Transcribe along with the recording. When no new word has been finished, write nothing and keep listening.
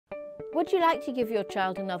Would you like to give your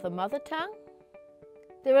child another mother tongue?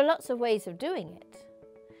 There are lots of ways of doing it.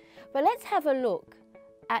 But let's have a look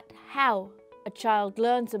at how a child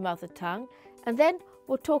learns a mother tongue, and then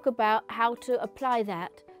we'll talk about how to apply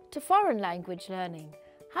that to foreign language learning.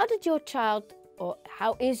 How did your child, or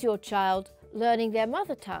how is your child learning their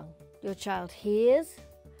mother tongue? Your child hears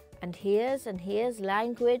and hears and hears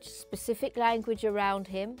language, specific language around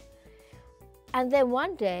him. And then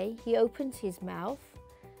one day he opens his mouth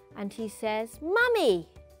and he says, "Mummy!"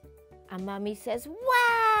 And Mummy says,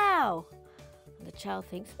 "Wow!" And the child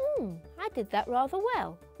thinks, I did that rather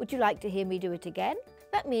well. Would you like to hear me do it again?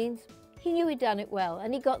 That means he knew he'd done it well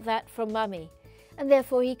and he got that from Mummy. And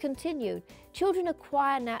therefore he continued. Children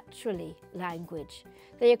acquire naturally language.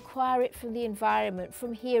 They acquire it from the environment,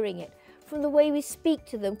 from hearing it, from the way we speak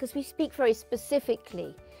to them, because we speak very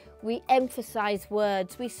specifically. We emphasize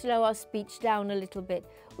words, we slow our speech down a little bit.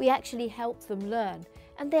 We actually help them learn,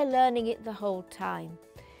 and they're learning it the whole time.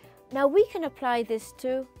 Now we can apply this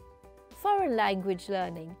to foreign language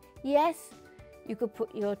learning. Yes, you could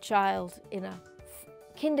put your child in a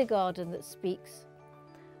kindergarten that speaks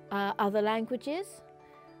other languages.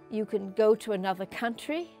 You can go to another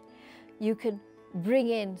country. You can bring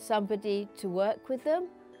in somebody to work with them.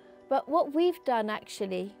 But what we've done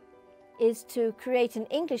actually is to create an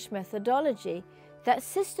English methodology that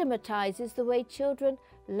systematizes the way children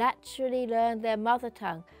naturally learn their mother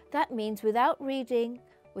tongue. That means without reading,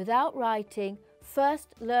 without writing, first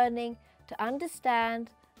learning to understand,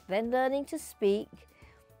 then learning to speak,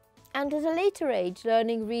 and at a later age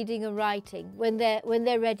learning reading and writing when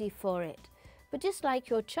they're ready for it. But just like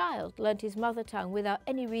your child learned his mother tongue without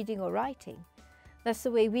any reading or writing, that's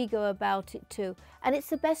the way we go about it too. And it's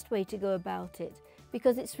the best way to go about it,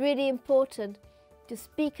 because it's really important to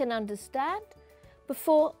speak and understand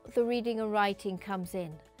before the reading and writing comes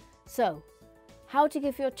in. So, how to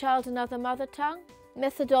give your child another mother tongue?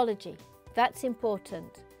 Methodology, that's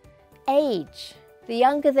important. Age, the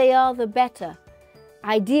younger they are, the better.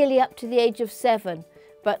 Ideally up to the age of 7,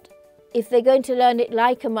 but if they're going to learn it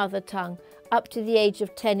like a mother tongue, up to the age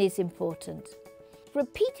of 10 is important.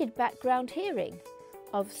 Repeated background hearing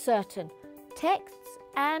of certain texts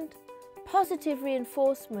and positive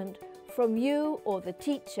reinforcement from you or the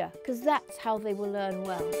teacher, because that's how they will learn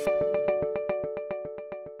well.